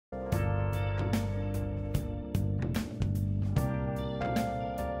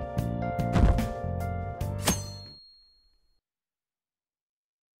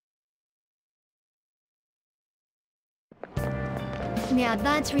Yeah,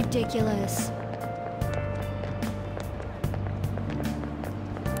 that's ridiculous.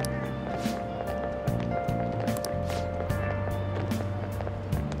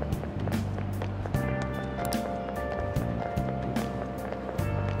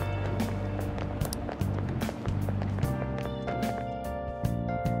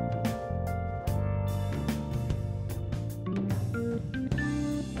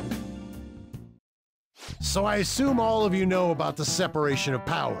 So I assume all of you know about the separation of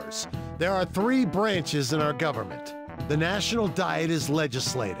powers. There are 3 branches in our government. The National Diet is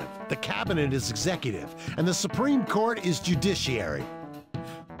legislative, the Cabinet is executive, and the Supreme Court is judiciary.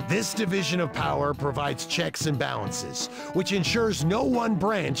 This division of power provides checks and balances, which ensures no one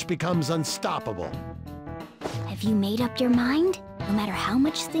branch becomes unstoppable. Have you made up your mind? No matter how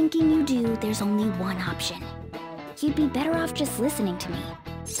much thinking you do, there's only one option. You'd be better off just listening to me.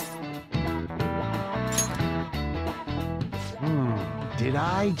 Did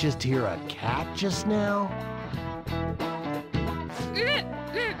I just hear a cat just now?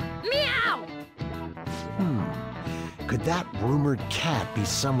 Meow! Could that rumored cat be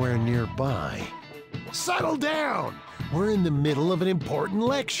somewhere nearby? Settle down! We're in the middle of an important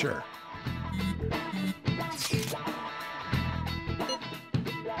lecture.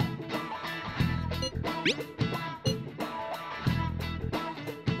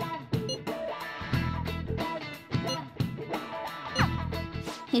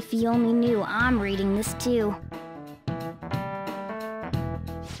 If you only knew I'm reading this too.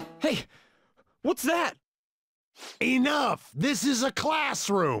 Hey! What's that? Enough! This is a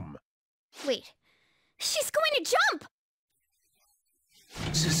classroom! Wait, she's going to jump!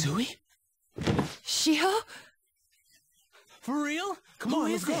 Suzui? Shiho? For real? Come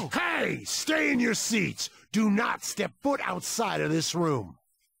on, let's go. Hey! Stay in your seats! Do not step foot outside of this room!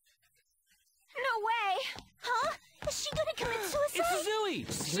 No way! Huh? Is she gonna commit suicide? It's Suzui!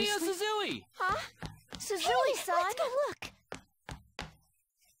 See us, Suzui! Huh? Suzui-san! Let's go look!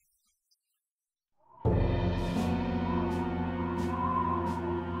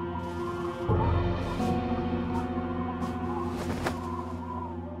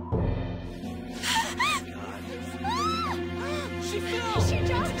 She fell! She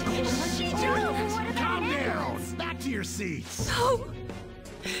jumped! She jumped! Calm down! Back to your seats! No!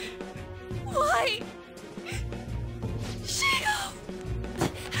 Why? Shiho!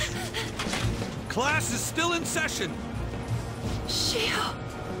 Class is still in session! Shiho!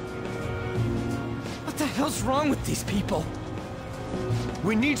 What the hell's wrong with these people?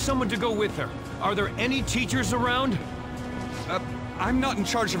 We need someone to go with her. Are there any teachers around? I'm not in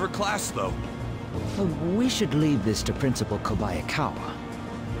charge of her class, though. We should leave this to Principal Kobayakawa.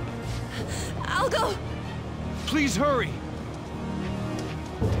 I'll go! Please hurry!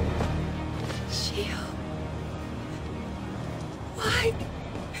 Shiho... Why?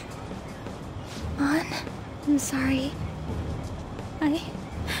 Mon, I'm sorry. I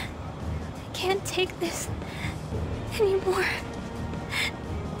can't take this anymore.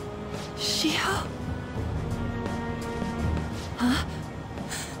 Shiho? Huh?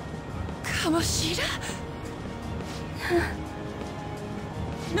 Kamoshida?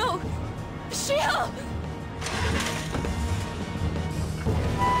 No! Shiho!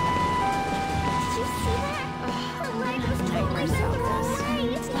 Did you see that? Her leg was totally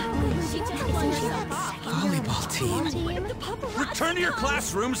Volleyball team! Return to your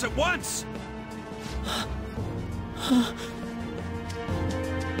classrooms at once!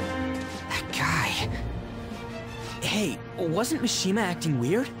 That guy... Hey, wasn't Mishima acting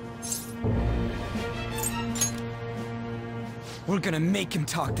weird? We're gonna make him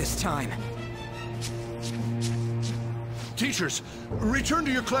talk this time. Teachers, return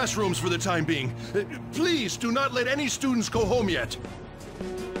to your classrooms for the time being. Please do not let any students go home yet.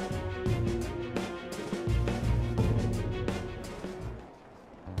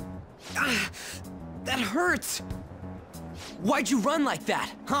 That hurts! Why'd you run like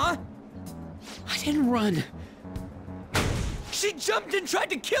that, huh? I didn't run. She jumped and tried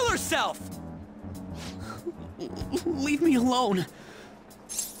to kill herself! Leave me alone.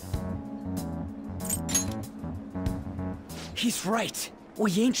 He's right.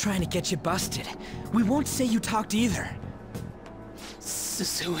 We ain't trying to get you busted. We won't say you talked either.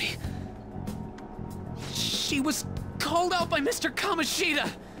 Suzui... She was called out by Mr.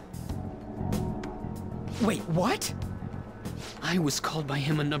 Kamoshida! Wait, what? I was called by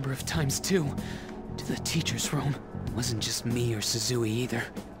him a number of times too. To the teacher's room. It wasn't just me or Suzui either.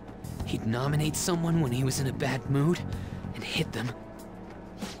 He'd nominate someone when he was in a bad mood, and hit them.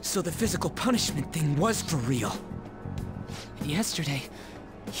 So the physical punishment thing was for real. And yesterday,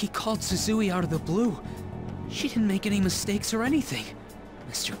 he called Suzui out of the blue. She didn't make any mistakes or anything.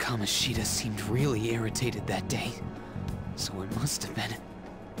 Mr. Kamoshida seemed really irritated that day, so it must have been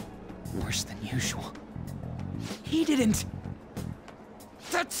worse than usual. He didn't...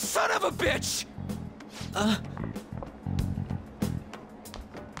 That son of a bitch!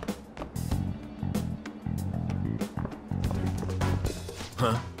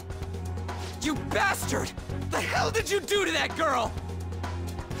 Huh? You bastard! The hell did you do to that girl?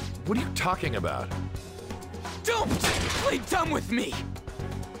 What are you talking about? Don't play dumb with me!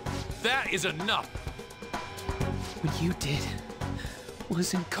 That is enough! What you did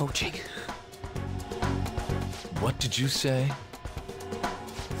wasn't coaching. What did you say?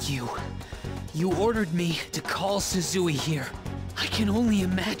 You ordered me to call Suzui here. I can only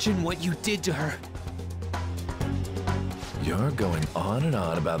imagine what you did to her. You're going on and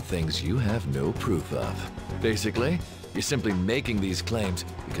on about things you have no proof of. Basically, you're simply making these claims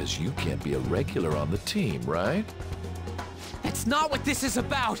because you can't be a regular on the team, right? That's not what this is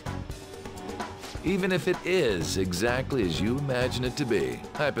about! Even if it is exactly as you imagine it to be,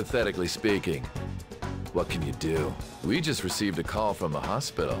 hypothetically speaking, what can you do? We just received a call from the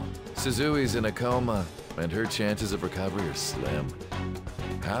hospital. Suzui's in a coma, and her chances of recovery are slim.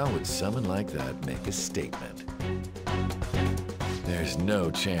 How would someone like that make a statement? There's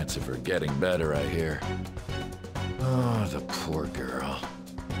no chance of her getting better, I hear. Oh, the poor girl.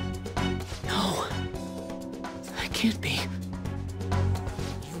 No, that can't be.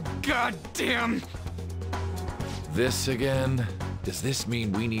 You goddamn... This again? Does this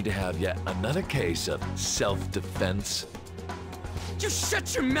mean we need to have yet another case of self-defense? You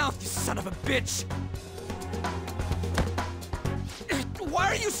shut your mouth, you son of a bitch! Why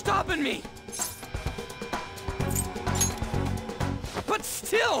are you stopping me? But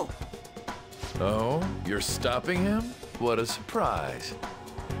still! Oh, you're stopping him? What a surprise.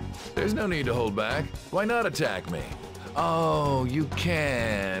 There's no need to hold back. Why not attack me? Oh, you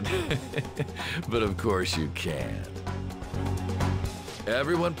can. But of course you can't.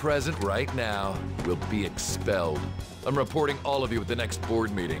 Everyone present right now will be expelled. I'm reporting all of you at the next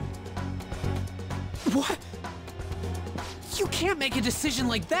board meeting. What? You can't make a decision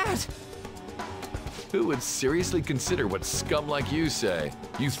like that! Who would seriously consider what scum like you say?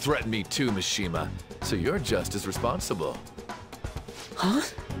 You threatened me too, Mishima, so you're just as responsible. Huh?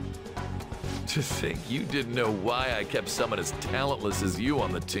 To think you didn't know why I kept someone as talentless as you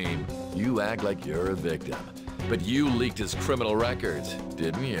on the team. You act like you're a victim. But you leaked his criminal records,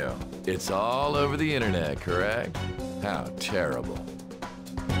 didn't you? It's all over the internet, correct? How terrible.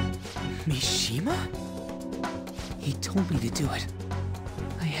 Mishima? He told me to do it.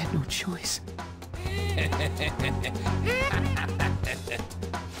 I had no choice.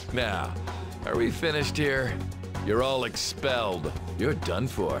 Now, are we finished here? You're all expelled. You're done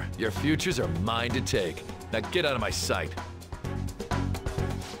for. Your futures are mine to take. Now get out of my sight.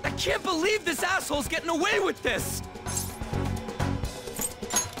 I can't believe this asshole's getting away with this!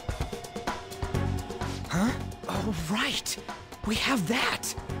 Huh? Oh, right. We have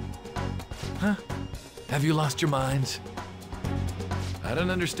that. Huh? Have you lost your minds? I don't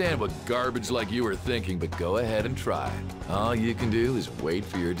understand what garbage like you are thinking, but go ahead and try it. All you can do is wait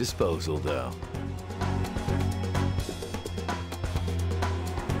for your disposal, though.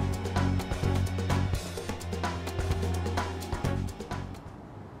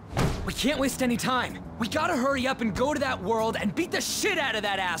 We can't waste any time. We gotta hurry up and go to that world and beat the shit out of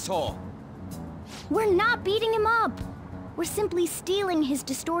that asshole! We're not beating him up! We're simply stealing his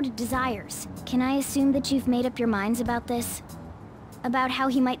distorted desires. Can I assume that you've made up your minds about this? About how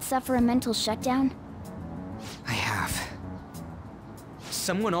he might suffer a mental shutdown? I have.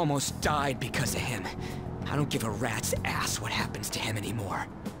 Someone almost died because of him. I don't give a rat's ass what happens to him anymore.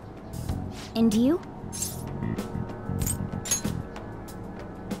 And you?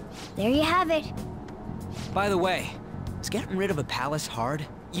 There you have it. By the way, is getting rid of a palace hard?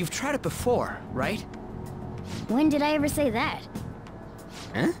 You've tried it before, right? When did I ever say that?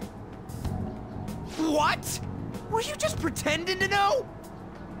 Huh? What? Were you just pretending to know?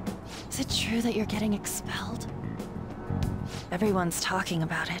 Is it true that you're getting expelled? Everyone's talking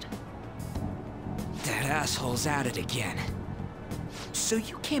about it. That asshole's at it again. So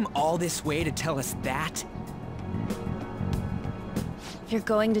you came all this way to tell us that? If you're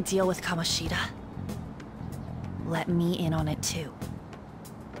going to deal with Kamoshida, let me in on it too.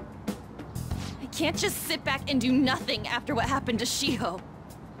 I can't just sit back and do nothing after what happened to Shiho.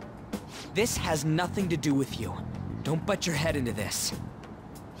 This has nothing to do with you. Don't butt your head into this.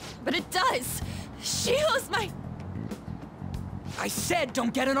 But it does! Shiho's my... I said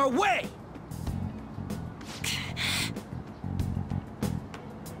don't get in our way!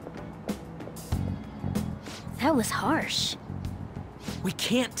 That was harsh. We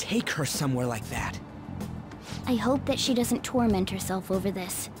can't take her somewhere like that. I hope that she doesn't torment herself over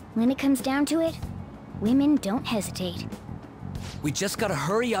this. When it comes down to it, women don't hesitate. We just gotta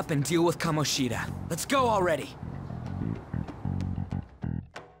hurry up and deal with Kamoshida. Let's go already.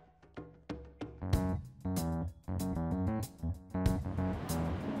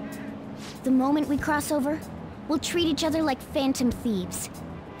 The moment we cross over, we'll treat each other like phantom thieves.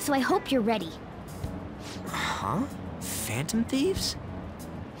 So I hope you're ready. Huh? Phantom thieves?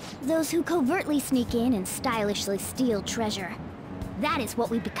 Those who covertly sneak in and stylishly steal treasure. That is what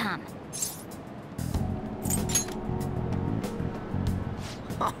we become.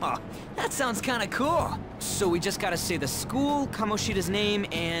 That sounds kinda cool. So we just gotta say the school, Kamoshida's name,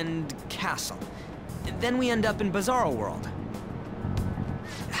 and castle. Then we end up in Bizarro World.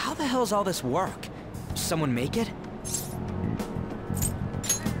 How the hell's all this work? Someone make it?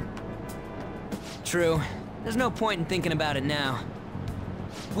 True. There's no point in thinking about it now.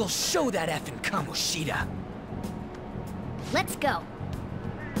 We'll show that effing Kamoshida. Let's go.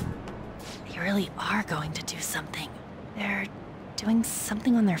 They really are going to do something. They're doing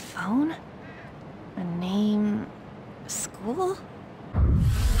something on their phone? A name... a school?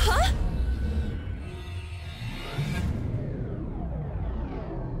 Huh?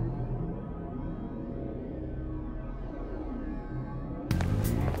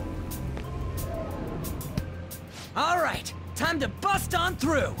 All right, time to bust on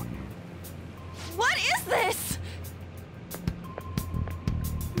through. What is this?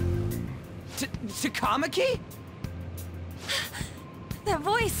 Takamaki? That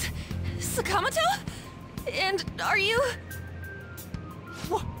voice. Sakamoto? And are you...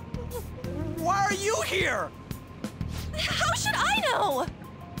 Why are you here? How should I know?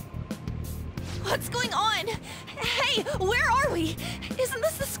 What's going on? Hey, where are we? Isn't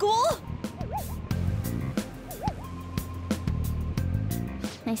this the school?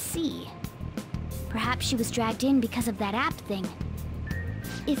 I see. Perhaps she was dragged in because of that app thing.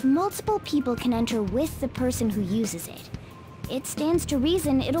 If multiple people can enter with the person who uses it, it stands to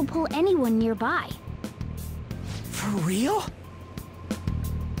reason it'll pull anyone nearby. For real?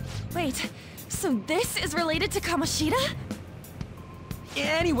 Wait, so this is related to Kamoshida?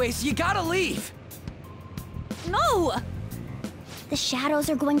 Anyways, you gotta leave. No! The shadows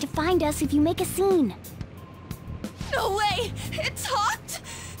are going to find us if you make a scene. No way! It talked?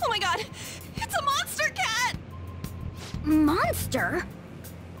 Oh my god! It's a monster cat! Monster?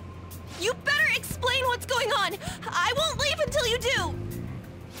 You better explain what's going on! I won't leave until you do!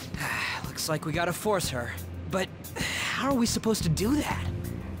 Looks like we gotta force her. But how are we supposed to do that?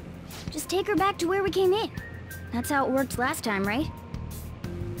 Just take her back to where we came in. That's how it worked last time, right?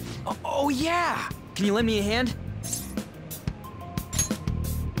 Oh yeah! Can you lend me a hand?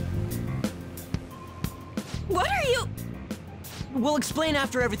 What are you... We'll explain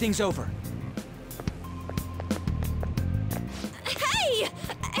after everything's over. Hey!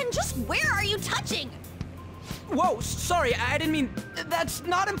 And just where are you touching? Whoa, sorry, I didn't mean... That's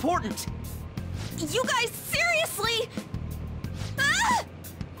not important. You guys, seriously? Ah!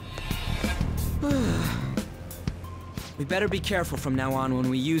 We better be careful from now on when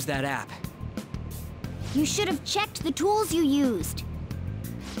we use that app. You should have checked the tools you used.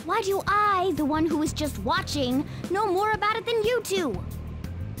 Why do I, the one who was just watching, know more about it than you two?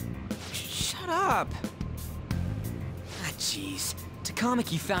 Shut up. Ah, jeez.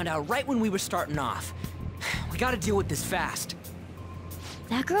 Takamaki found out right when we were starting off. We gotta deal with this fast.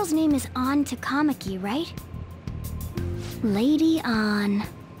 That girl's name is An Takamaki, right? Lady An.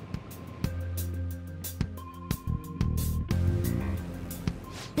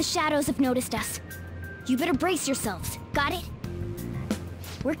 The shadows have noticed us. You better brace yourselves. Got it?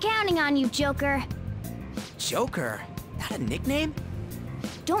 We're counting on you, Joker. Joker? That a nickname?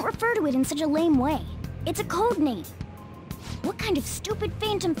 Don't refer to it in such a lame way. It's a code name. What kind of stupid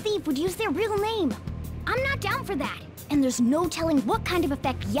phantom thief would use their real name? I'm not down for that. And there's no telling what kind of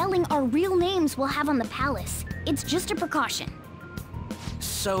effect yelling our real names will have on the palace. It's just a precaution.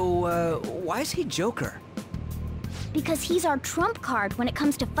 So, why is he Joker? Because he's our trump card when it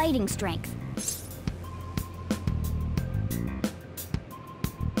comes to fighting strength.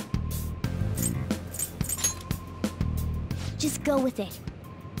 Just go with it.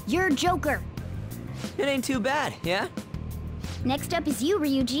 You're Joker. It ain't too bad, yeah? Next up is you,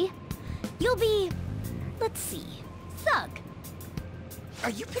 Ryuji. You'll be... let's see... Thug. Are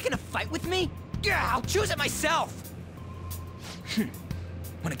you picking a fight with me? Yeah, I'll choose it myself!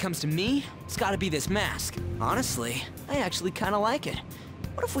 When it comes to me, it's gotta be this mask. Honestly, I actually kinda like it.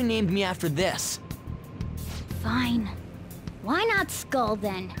 What if we named me after this? Fine. Why not Skull,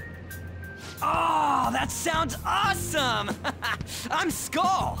 then? Oh, that sounds awesome! I'm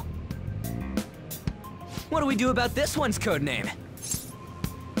Skull! What do we do about this one's codename?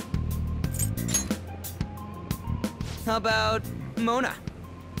 How about Mona?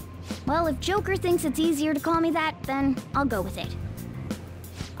 Well, if Joker thinks it's easier to call me that, then I'll go with it.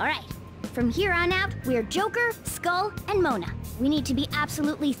 Alright, from here on out, we're Joker, Skull, and Mona. We need to be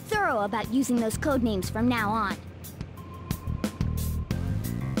absolutely thorough about using those codenames from now on.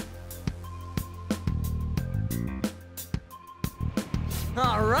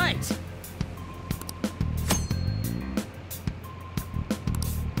 All right!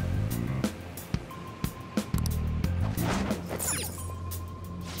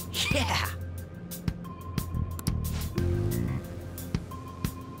 Yeah!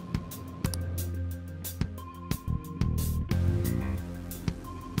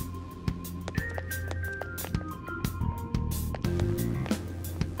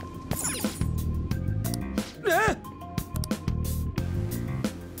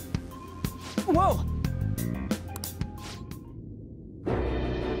 Whoa!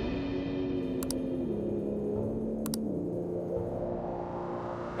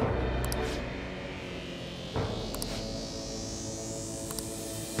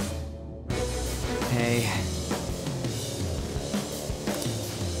 Hey.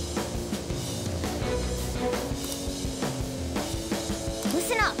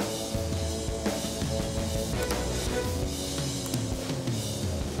 Listen up!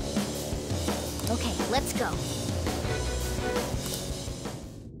 Okay, let's go.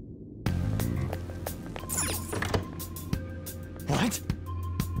 What?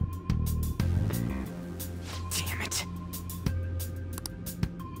 Damn it.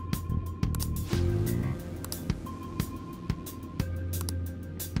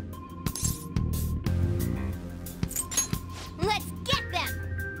 Let's get them!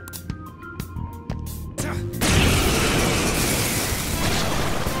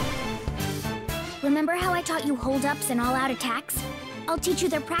 Remember how I taught you hold-ups and all-out attacks? I'll teach you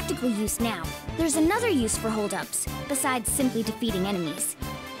their practical use now. There's another use for hold-ups, besides simply defeating enemies.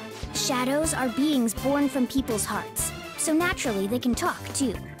 Shadows are beings born from people's hearts, so naturally they can talk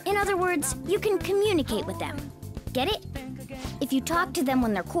too. In other words, you can communicate with them. Get it? If you talk to them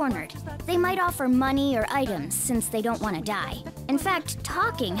when they're cornered, they might offer money or items since they don't want to die. In fact,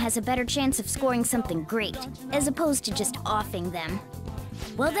 talking has a better chance of scoring something great, as opposed to just offing them.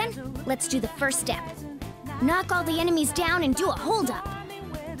 Well then, let's do the first step. Knock all the enemies down and do a hold-up.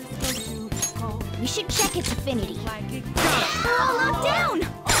 We should check its affinity. They're all locked down!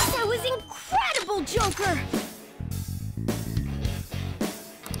 That was incredible, Joker!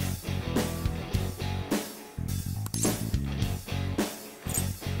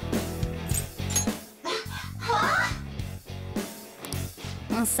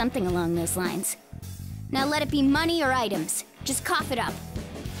 Well, something along those lines. Now let it be money or items. Just cough it up.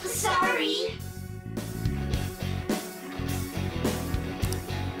 Sorry.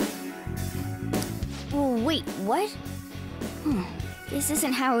 Oh, wait, what? This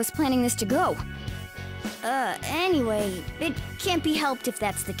isn't how I was planning this to go. Anyway, it can't be helped if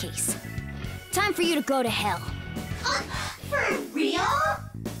that's the case. Time for you to go to hell. For real?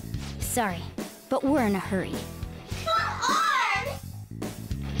 Sorry, but we're in a hurry. Come on!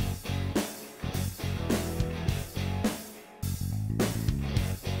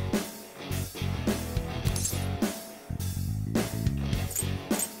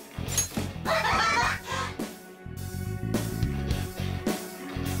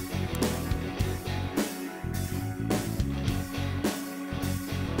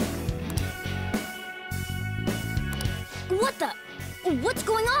 What the? What's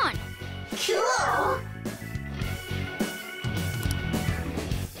going on? Cool!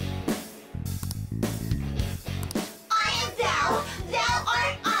 I am thou, thou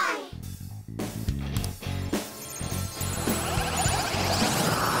art I!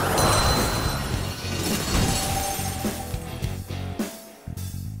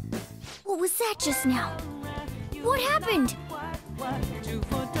 What was that just now? What happened?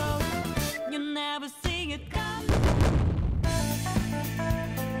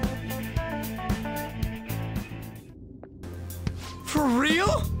 For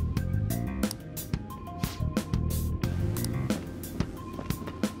real?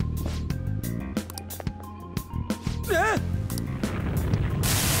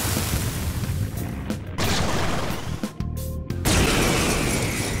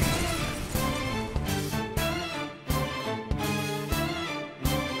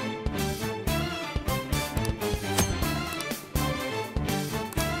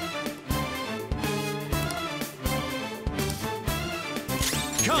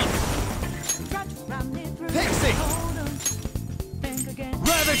 Come!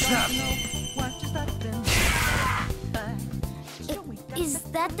 Fix them! Is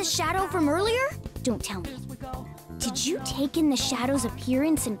that the shadow from earlier? Don't tell me. Did you take in the shadow's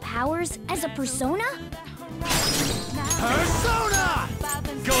appearance and powers as a persona? Persona!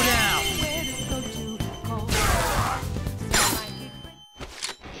 Go down!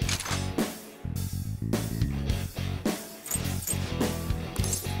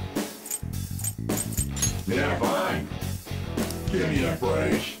 Yeah, fine. Give me a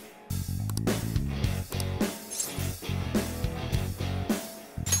break.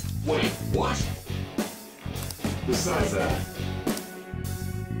 Wait, what? Besides that.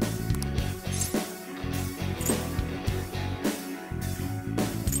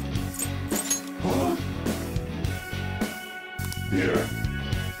 Huh? Here.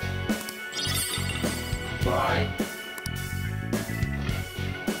 Bye.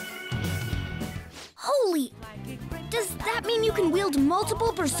 Holy! Does that mean you can wield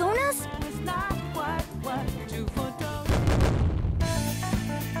multiple personas?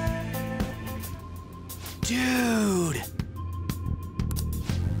 Dude!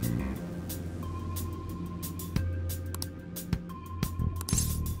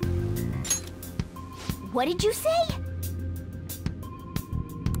 What did you say?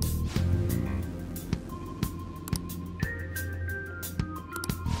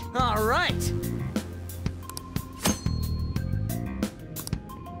 All right!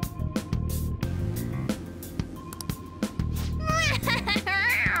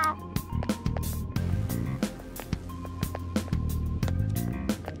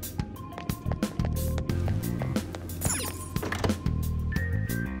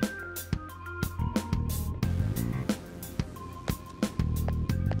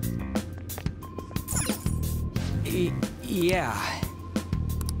 Yeah.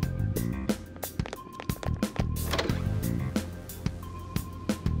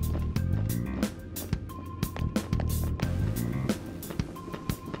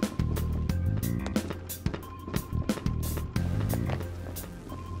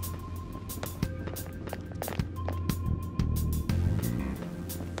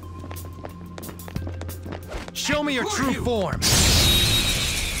 Show me your true form!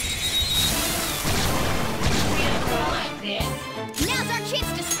 Now's our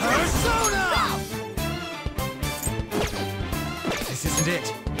chance to strike! Persona! This isn't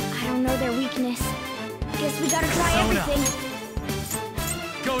it. I don't know their weakness. Guess we gotta try Persona. everything.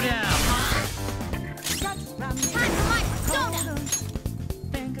 Go down! Time for my persona!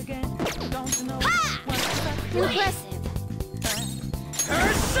 Ha! Impressive.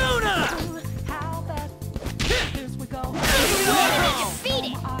 Persona! Defeat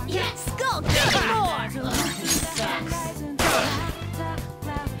it! Yes, go, get some more!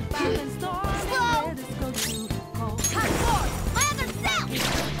 Slow! Cut forward! Lather south!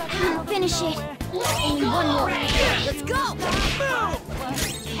 Finish it. Only one more. Let's go!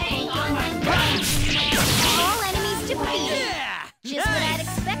 All enemies defeated. Just what I'd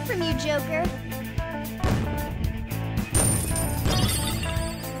expect from you, Joker.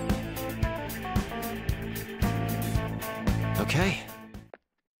 Okay.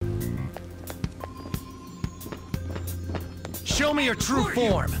 Show me your true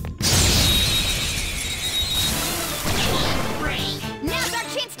form! Now's our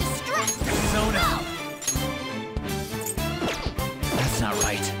chance to strike! Persona! That's not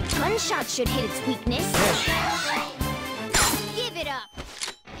right. Gunshot should hit its weakness. Give it up!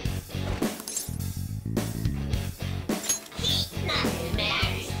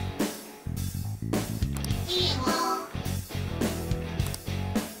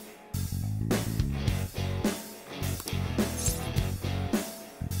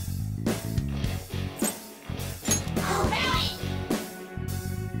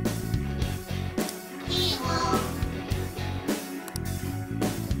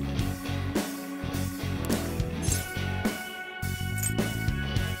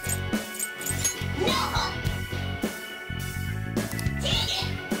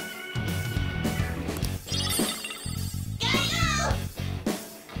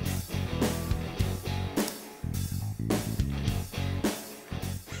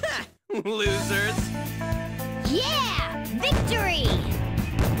 Losers! Yeah! Victory!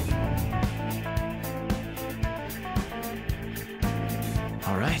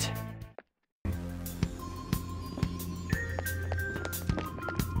 All right.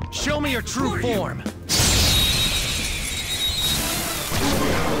 Show me your true form!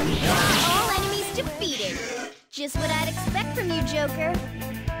 All enemies defeated. Just what I'd expect from you, Joker.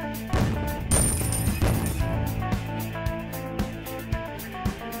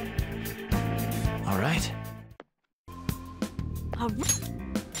 All right.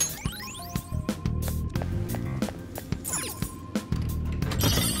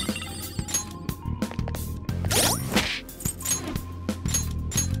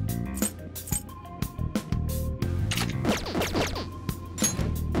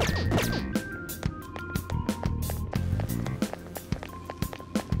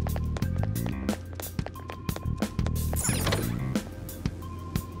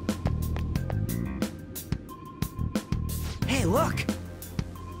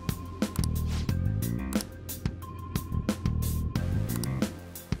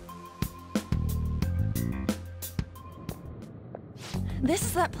 This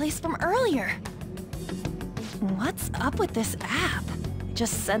is that place from earlier. What's up with this app? It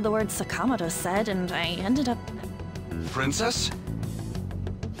just said the word Sakamoto said, and I ended up... Princess?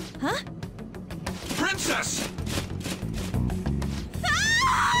 Huh? Princess!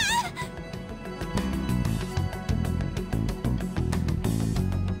 Ah!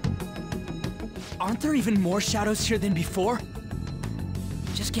 Aren't there even more shadows here than before?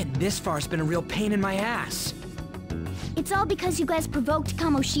 Just getting this far has been a real pain in my ass. It's all because you guys provoked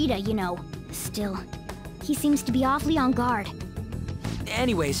Kamoshida, you know. Still, he seems to be awfully on guard.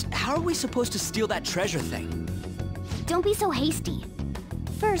 Anyways, how are we supposed to steal that treasure thing? Don't be so hasty.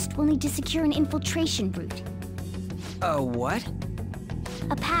 First, we'll need to secure an infiltration route. A what?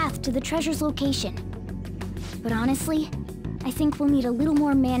 A path to the treasure's location. But honestly, I think we'll need a little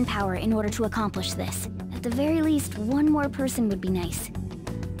more manpower in order to accomplish this. At the very least, one more person would be nice.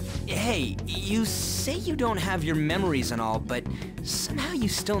 Hey, you say you don't have your memories and all, but somehow you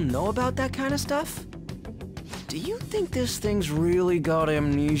still know about that kind of stuff? Do you think this thing's really got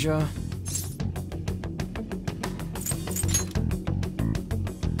amnesia?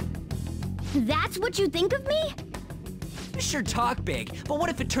 That's what you think of me? Sure talk big, but what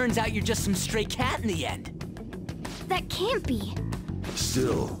if it turns out you're just some stray cat in the end? That can't be.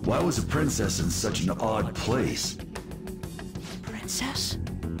 Still, why was a princess in such an odd place? Princess?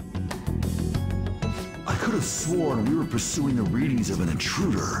 I could have sworn we were pursuing the readings of an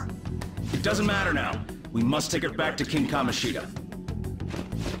intruder. It doesn't matter now. We must take her back to King Kamoshida.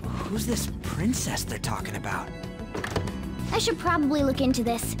 Who's this princess they're talking about? I should probably look into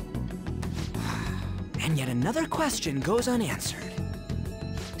this. And yet another question goes unanswered.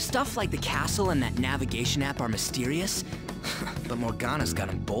 Stuff like the castle and that navigation app are mysterious, but Morgana's got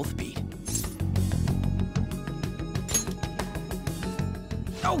them both beat.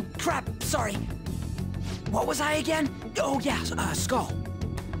 Oh, crap! Sorry! What was I again? Oh, yeah, Skull.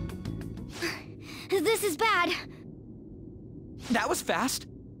 This is bad. That was fast.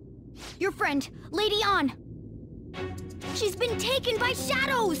 Your friend, Lady An. She's been taken by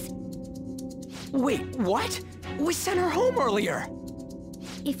shadows! Wait, what? We sent her home earlier!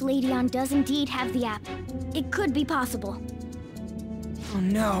 If Lady An does indeed have the app, it could be possible. Oh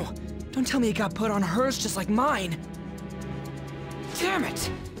no! Don't tell me it got put on hers just like mine! Damn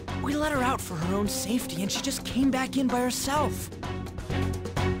it! We let her out for her own safety and she just came back in by herself.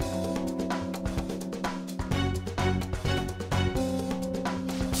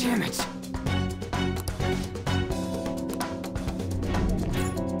 Damn it!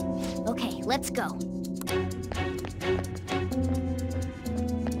 Okay, let's go.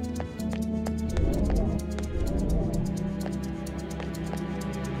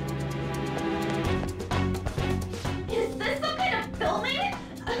 Is this some kind of filming?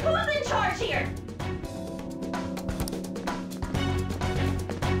 Who's in charge here?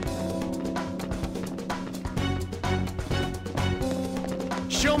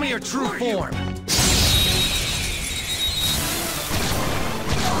 Show me your true form!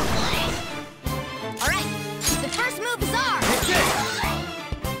 Alright, the first move is ours!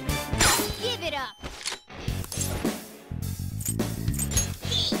 Give it up!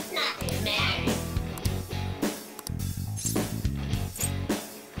 Nothing matters.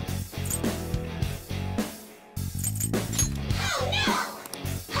 Oh no!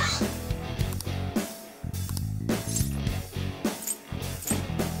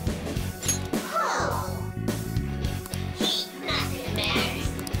 Nothing matters.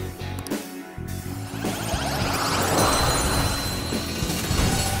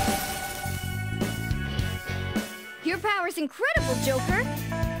 Your power's incredible, Joker!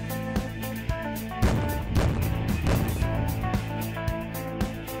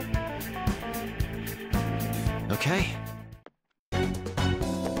 Okay.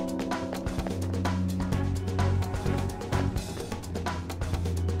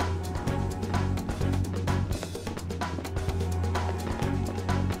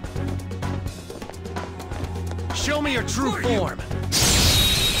 Show me your true form!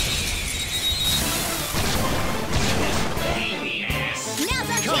 Now's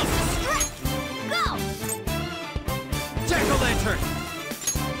our chance to strike! Go! Jack-o'-lantern!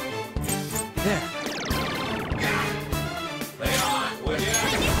 There. Lay on, will ya?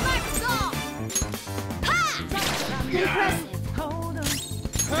 Witness my resolve! Ha! Impressive.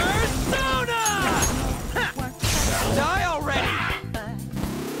 Persona! Die already!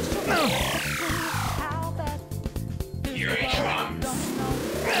 Here it comes.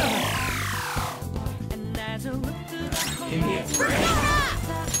 Give me a break.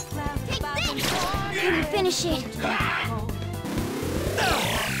 Take this! Couldn't finish it.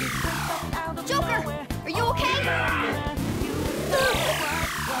 Joker, are you okay?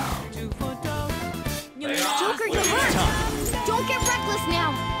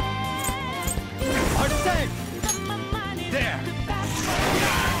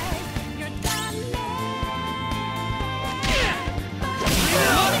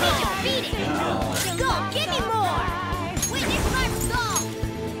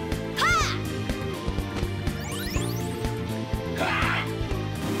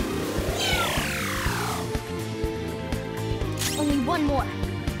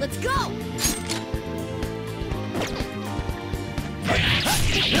 Let's go!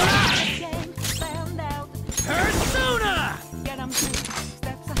 Persona!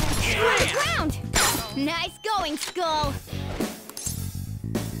 Ground! Nice going, Skull!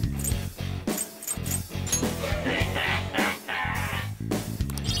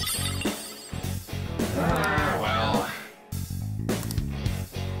 Well...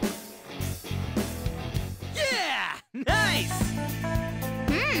 Yeah! Nice!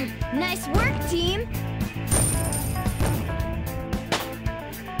 Nice work, team!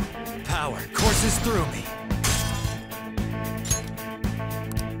 Power courses through me.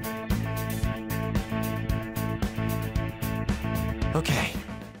 Okay.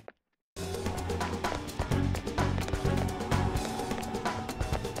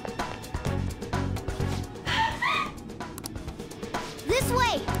 This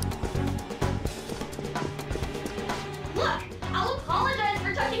way! Look! I'll apologize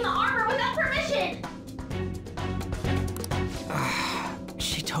for touching the armor without permission!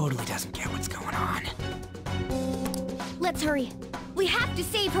 She totally doesn't get what's going on. Let's hurry. We have to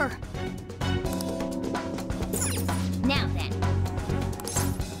save her! Now then.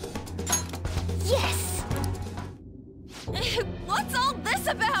 Yes! What's all this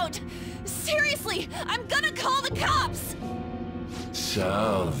about? Seriously, I'm gonna call the cops!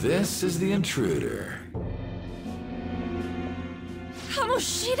 So, this is the intruder.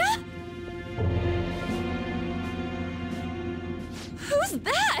 Kamoshida? Who's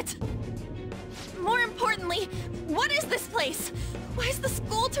that? More importantly, what is this place? Why is the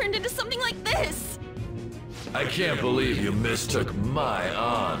school turned into something like this? I can't believe you mistook my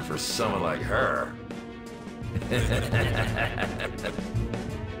aunt for someone like her.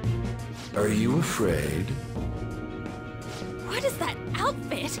 Are you afraid? What is that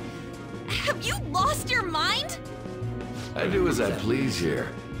outfit? Have you lost your mind? I do as I please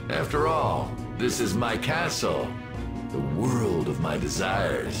here. After all, this is my castle. The world of my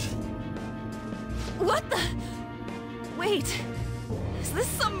desires. What the? Wait, is this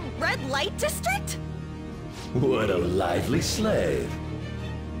some red light district? What a lively slave.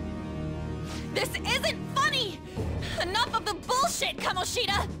 This isn't funny! Enough of the bullshit,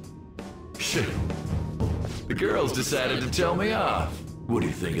 Kamoshida! The girls decided to tell me off. What do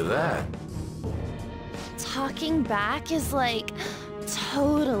you think of that? Talking back is like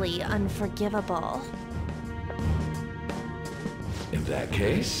totally unforgivable. In that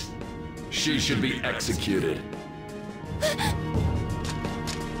case, she should be executed.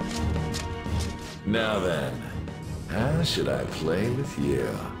 Now then, how should I play with you?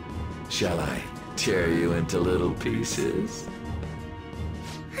 Shall I tear you into little pieces?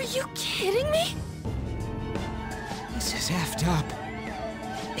 Are you kidding me? This is effed up.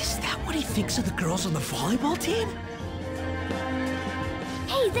 Is that what he thinks of the girls on the volleyball team?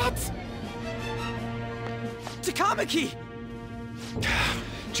 Hey, that's... Takamaki!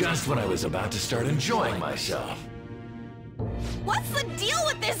 Just when I was about to start enjoying myself. What's the deal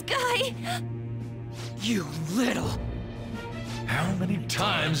with this guy? You little... How many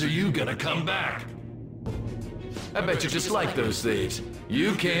times are you gonna come back? I bet you just like those thieves.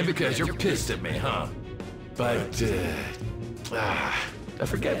 You came because you're pissed at me, huh? But, I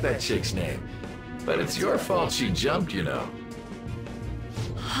forget that chick's name. But it's your fault she jumped, you know.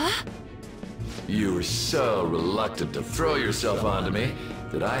 Huh? You were so reluctant to throw yourself onto me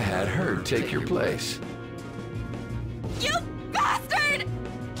that I had her take your place. You bastard!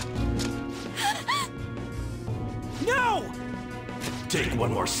 No! Take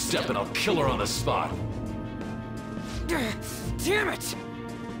one more step and I'll kill her on the spot. Damn it!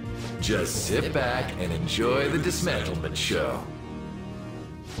 Just sit back and enjoy the dismantlement show.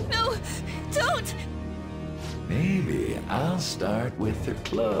 No, don't! Maybe I'll start with her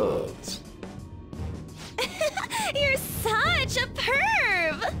clothes. You're such a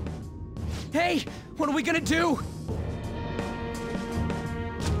perv! Hey, what are we gonna do?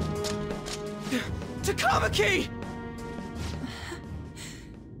 Takamaki!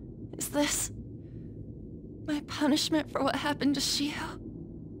 Is this my punishment for what happened to Shio?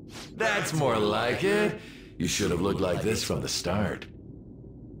 That's more like it. You should have looked like this from the start.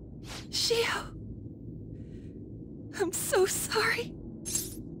 Shio, I'm so sorry.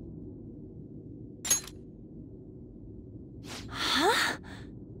 Huh?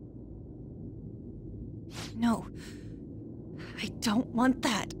 No, I don't want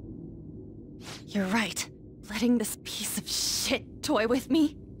that. You're right. Letting this piece of shit toy with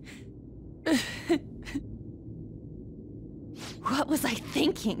me. What was I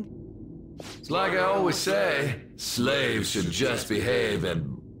thinking? It's like I always say, slaves should just behave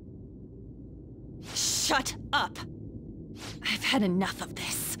and... Shut up! I've had enough of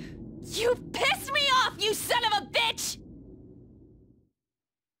this. You pissed me off, you son of a bitch!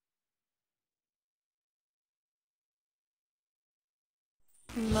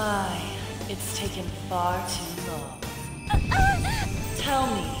 My, it's taken far too long. Tell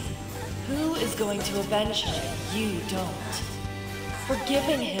me, who is going to avenge her? You don't.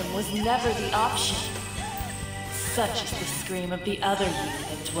 Forgiving him was never the option. Such is the scream of the other you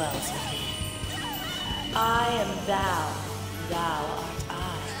that dwells within. I am thou, thou art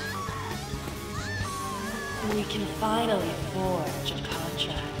I. We can finally forge a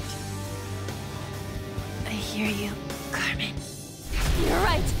contract. I hear you, Carmen. You're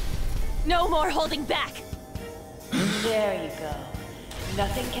right! No more holding back! There you go.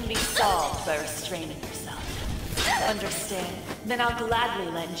 Nothing can be solved by restraining yourself. Understand? Then I'll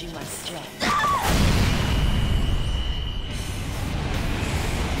gladly lend you my strength.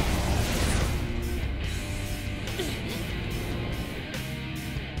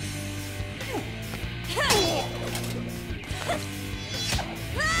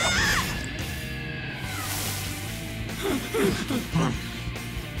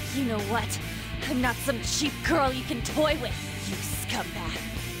 You know what? I'm not some cheap girl you can toy with, you scumbag.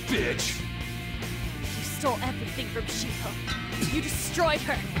 Bitch! You stole everything from Shiho. You destroyed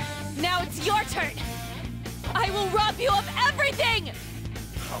her. Now it's your turn. I will rob you of everything!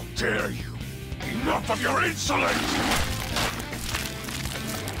 How dare you! Enough of your insolence!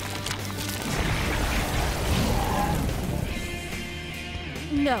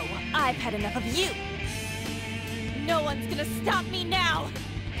 No, I've had enough of you. No one's gonna stop me now.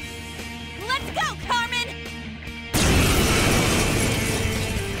 Let's go, Carmen!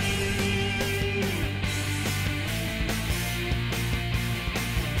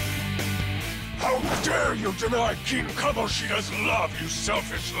 How dare you deny King Kamoshida's love, you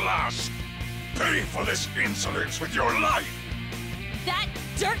selfish lass! Pay for this insolence with your life! That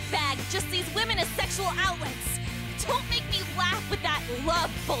dirtbag just sees women as sexual outlets. Don't make me laugh with that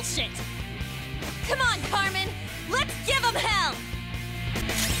love bullshit. Come on, Carmen! Let's give him hell!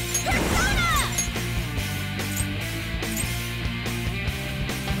 Persona!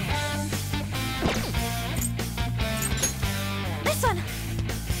 This one!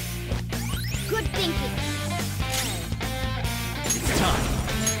 Good thinking. It's time.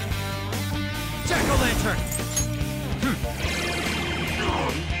 Jack-o'-lantern!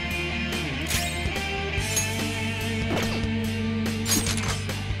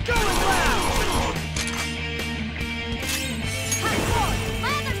 Going loud! Hardcore!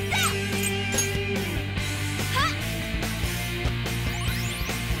 My other self! Huh?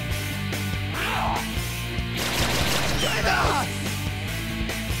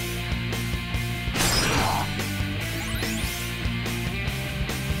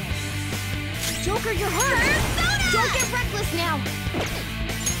 Joker, you're hurt! Persona! Don't get reckless now!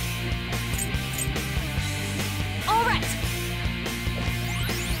 Alright!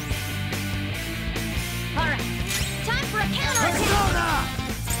 Alright, time for a counterattack! Persona!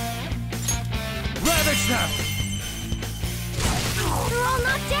 Ravage them! They're all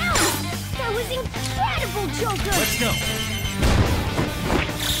knocked down! That was incredible, Joker! Let's go!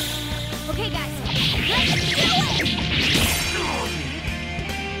 Okay, guys, let's do it!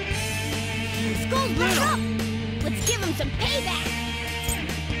 Skull's broke up! Let's give him some payback!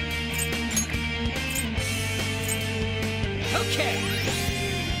 Okay!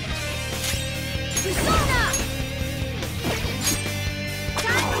 Persona!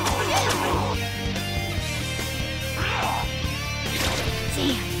 Time for two!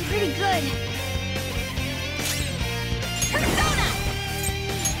 Damn, pretty good. Persona!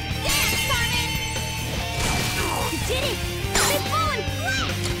 Dance, Carmen! You did it! They've fallen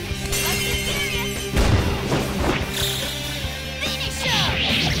flat! Let's get serious! Finish him!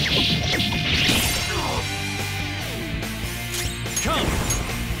 Come!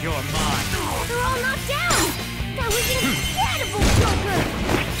 You're mine! They're all knocked down! That was incredible, Joker!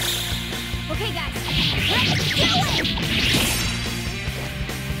 Okay, guys, let's do it!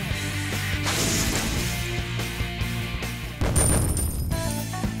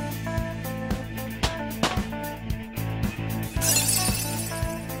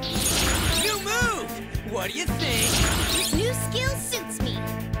 New move! What do you think? This new skill suits me.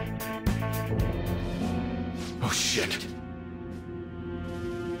 Oh shit!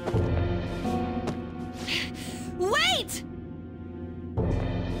 Wait!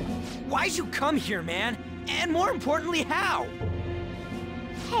 Why'd you come here, man? And more importantly, how?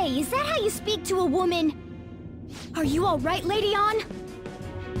 Hey, is that how you speak to a woman? Are you all right, Lady On?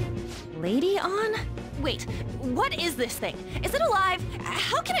 Lady On? Wait, what is this thing? Is it alive?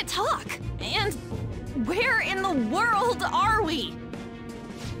 How can it talk? And where in the world are we?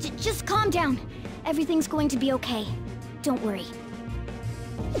 Just calm down. Everything's going to be okay. Don't worry.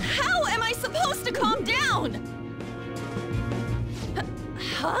 How am I supposed to calm down?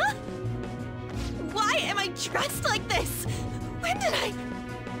 Huh? Why am I dressed like this? When did I...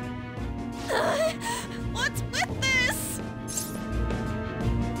 what's with this?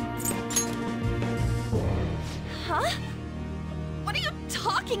 Huh? What are you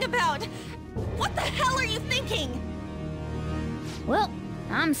talking about? What the hell are you thinking? Well,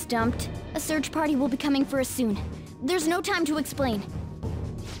 I'm stumped. A search party will be coming for us soon. There's no time to explain.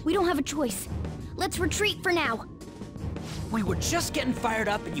 We don't have a choice. Let's retreat for now. We were just getting fired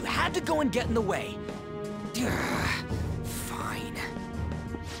up and you had to go and get in the way. Fine.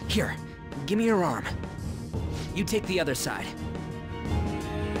 Here, give me your arm. You take the other side.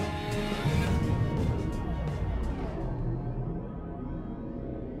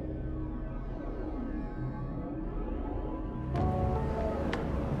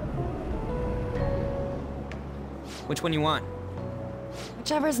 Which one you want?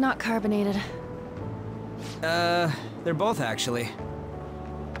 Whichever's not carbonated. They're both actually.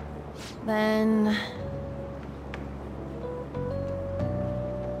 Then...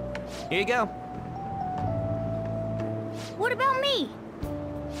 Here you go. What about me?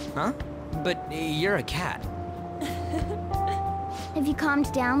 Huh? But you're a cat. Have you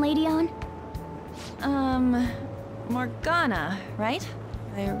calmed down, Lady On? Morgana, right?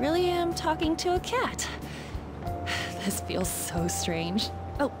 I really am talking to a cat. This feels so strange.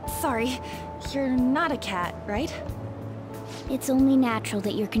 Oh, sorry. You're not a cat, right? It's only natural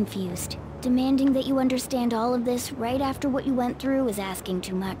that you're confused. Demanding that you understand all of this right after what you went through is asking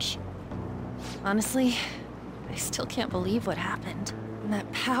too much. Honestly, I still can't believe what happened. And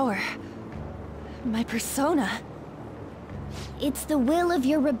that power... my persona... It's the will of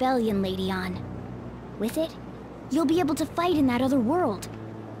your rebellion, Lady On. With it, you'll be able to fight in that other world.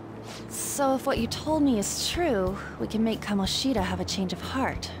 So if what you told me is true, we can make Kamoshida have a change of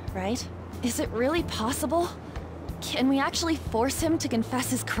heart, right? Is it really possible? Can we actually force him to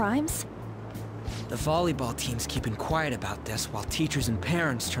confess his crimes? The volleyball team's keeping quiet about this while teachers and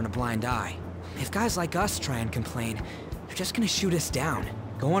parents turn a blind eye. If guys like us try and complain, they're just gonna shoot us down.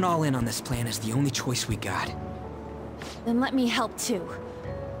 Going all in on this plan is the only choice we got. Then let me help too.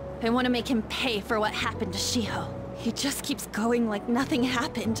 I want to make him pay for what happened to Shiho. He just keeps going like nothing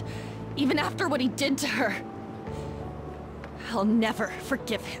happened, even after what he did to her. I'll never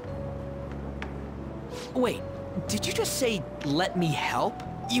forgive him. Wait, did you just say, let me help?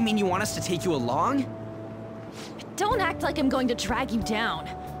 You mean you want us to take you along? Don't act like I'm going to drag you down.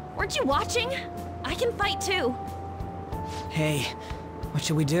 Weren't you watching? I can fight too. Hey, what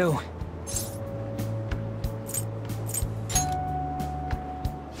should we do?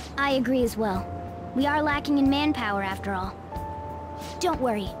 I agree as well. We are lacking in manpower after all. Don't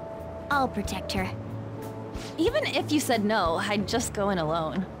worry. I'll protect her. Even if you said no, I'd just go in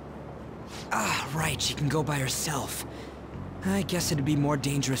alone. Ah, right, she can go by herself. I guess it'd be more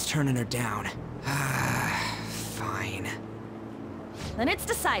dangerous turning her down. Ah, fine. Then it's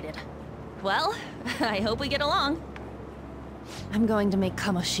decided. Well, I hope we get along. I'm going to make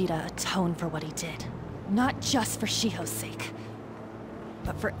Kamoshida atone for what he did. Not just for Shiho's sake,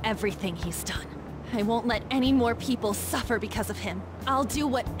 but for everything he's done. I won't let any more people suffer because of him. I'll do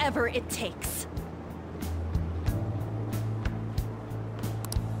whatever it takes.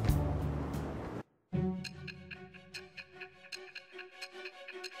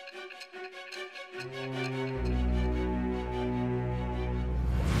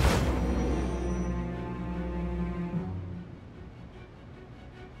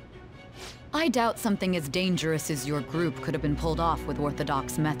 I doubt something as dangerous as your group could have been pulled off with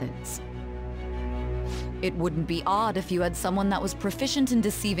orthodox methods. It wouldn't be odd if you had someone that was proficient in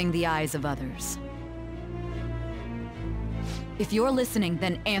deceiving the eyes of others. If you're listening,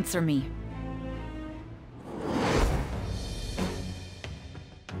 then answer me.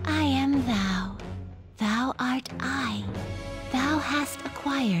 I am thou. Thou art I. Thou hast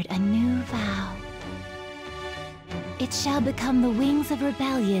acquired a new vow. It shall become the wings of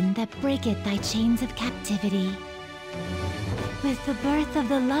rebellion that breaketh thy chains of captivity. With the birth of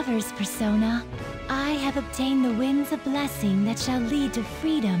the lover's persona, I have obtained the winds of blessing that shall lead to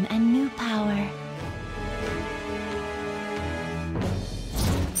freedom and new power.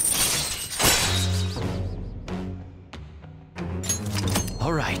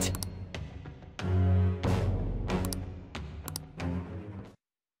 All right.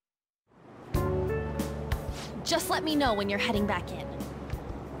 Just let me know when you're heading back in.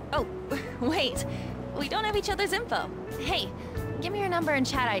 Oh, wait. We don't have each other's info. Hey, give me your number and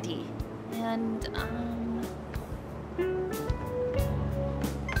chat ID. And,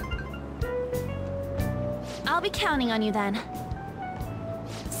 I'll be counting on you then.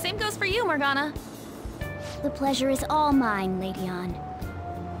 Same goes for you, Morgana. The pleasure is all mine, Lady Ann.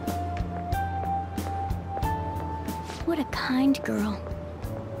 What a kind girl.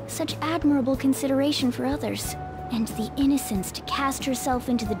 Such admirable consideration for others. And the innocence to cast herself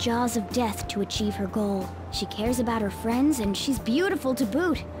into the jaws of death to achieve her goal. She cares about her friends, and she's beautiful to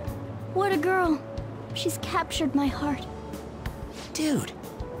boot. What a girl. She's captured my heart. Dude.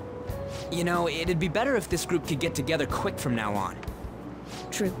 You know, it'd be better if this group could get together quick from now on.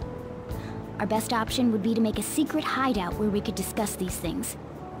 True. Our best option would be to make a secret hideout where we could discuss these things.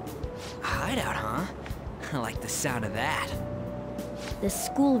 A hideout, huh? I like the sound of that. The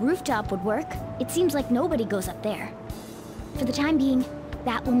school rooftop would work. It seems like nobody goes up there. For the time being,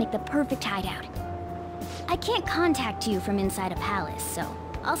 that will make the perfect hideout. I can't contact you from inside a palace, so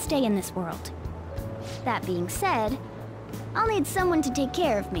I'll stay in this world. That being said, I'll need someone to take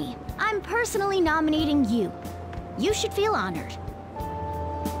care of me. I'm personally nominating you. You should feel honored.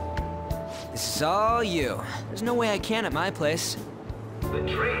 This is all you. There's no way I can at my place. The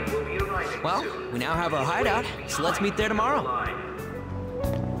train will be arriving. Well, we now have our hideout, so let's meet there tomorrow.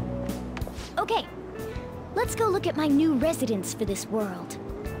 Okay, let's go look at my new residence for this world.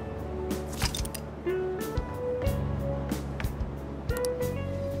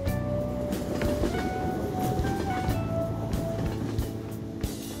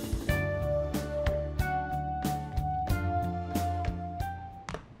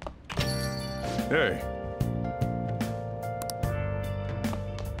 Hey.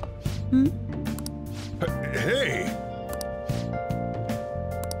 Hey!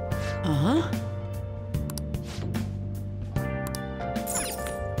 Uh-huh.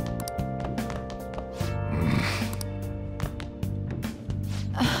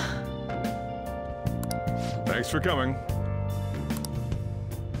 Thanks for coming.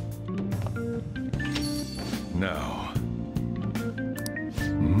 Now.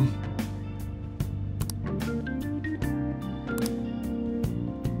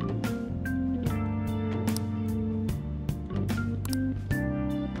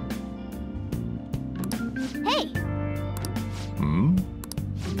 Hey!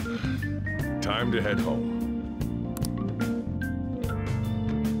 Time to head home.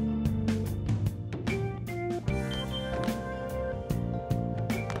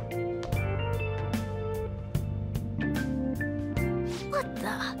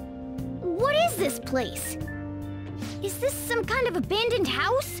 What is this place? Is this some kind of abandoned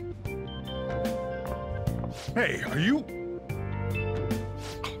house? Hey, are you...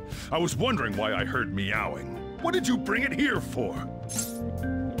 I was wondering why I heard meowing. What did you bring it here for?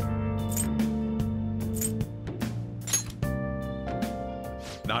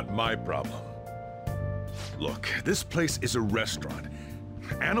 Not my problem. Look, this place is a restaurant.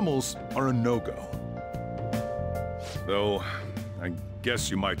 Animals are a no-go. Though, I guess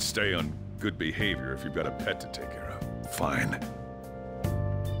you might stay on good behavior if you've got a pet to take care of. Fine.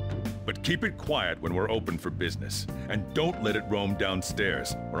 But keep it quiet when we're open for business. And don't let it roam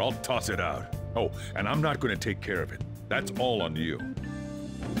downstairs, or I'll toss it out. Oh, and I'm not going to take care of it. That's all on you.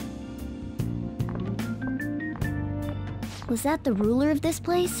 Was that the ruler of this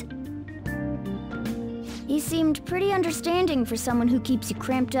place? He seemed pretty understanding for someone who keeps you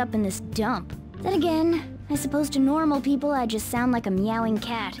cramped up in this dump. Then again, I suppose to normal people I just sound like a meowing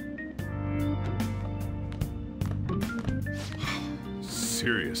cat.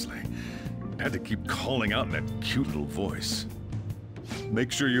 Seriously, I had to keep calling out in that cute little voice.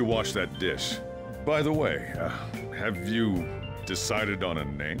 Make sure you wash that dish. By the way, have you decided on a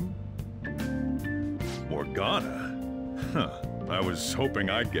name? Morgana? Huh, I was hoping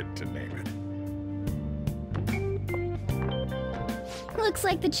I'd get to name it. Looks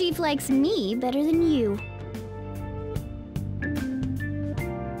like the chief likes me better than you.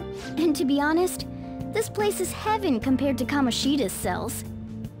 And to be honest, this place is heaven compared to Kamoshida's cells.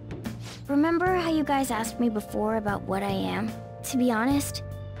 Remember how you guys asked me before about what I am? To be honest,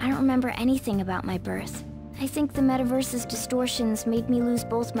 I don't remember anything about my birth. I think the metaverse's distortions made me lose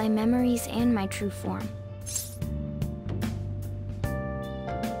both my memories and my true form.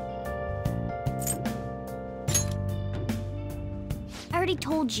 I already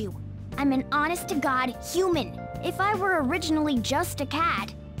told you, I'm an honest-to-God human. If I were originally just a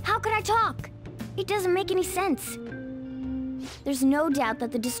cat, how could I talk? It doesn't make any sense. There's no doubt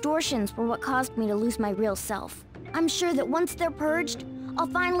that the distortions were what caused me to lose my real self. I'm sure that once they're purged, I'll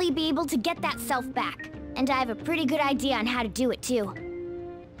finally be able to get that self back. And I have a pretty good idea on how to do it, too.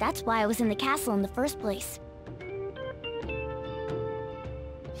 That's why I was in the castle in the first place.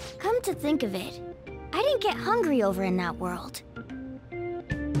 Come to think of it, I didn't get hungry over in that world.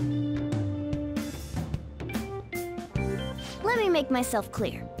 Let me make myself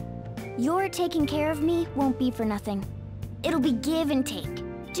clear. Your taking care of me won't be for nothing. It'll be give and take.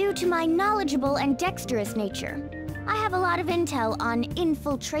 Due to my knowledgeable and dexterous nature, I have a lot of intel on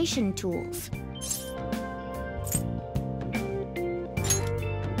infiltration tools.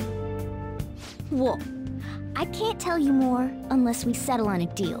 Whoa. I can't tell you more unless we settle on a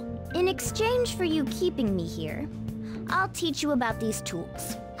deal. In exchange for you keeping me here, I'll teach you about these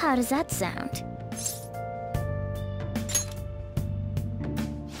tools. How does that sound?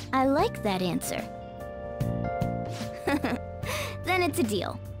 I like that answer. Then it's a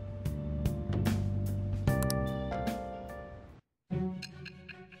deal.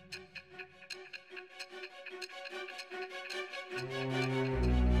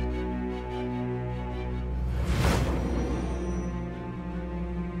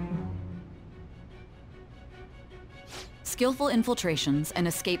 Skillful infiltrations and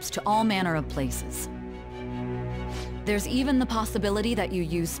escapes to all manner of places. There's even the possibility that you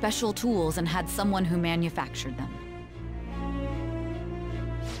used special tools and had someone who manufactured them.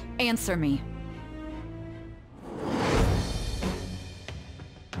 Answer me.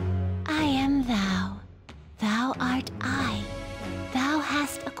 I am thou. Thou art I. Thou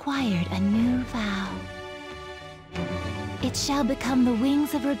hast acquired a new vow. It shall become the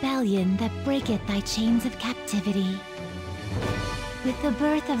wings of rebellion that breaketh thy chains of captivity. With the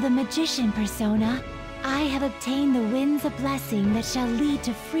birth of the magician persona, I have obtained the winds of blessing that shall lead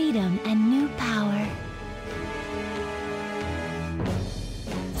to freedom and new power.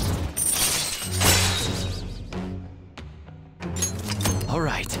 All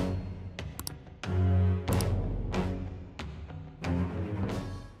right.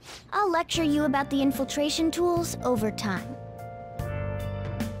 I'll lecture you about the infiltration tools over time.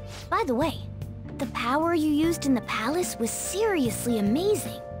 By the way, the power you used in the palace was seriously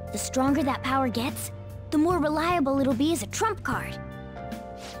amazing. The stronger that power gets, the more reliable it'll be as a trump card.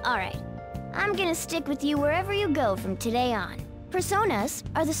 Alright, I'm gonna stick with you wherever you go from today on. Personas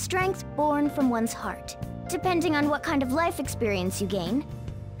are the strength born from one's heart. Depending on what kind of life experience you gain,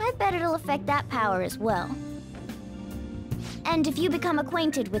 I bet it'll affect that power as well. And if you become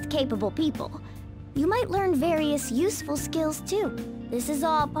acquainted with capable people, you might learn various useful skills too. This is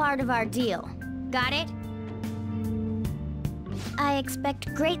all part of our deal. Got it? I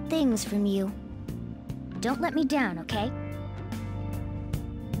expect great things from you. Don't let me down, okay?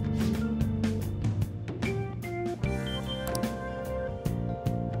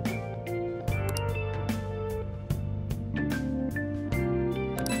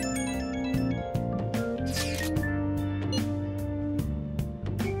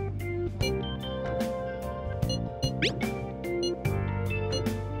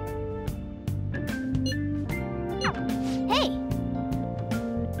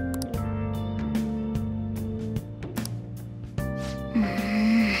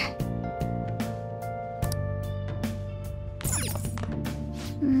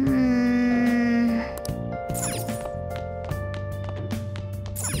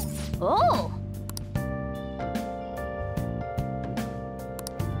 Oh!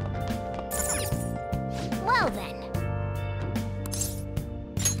 Well then.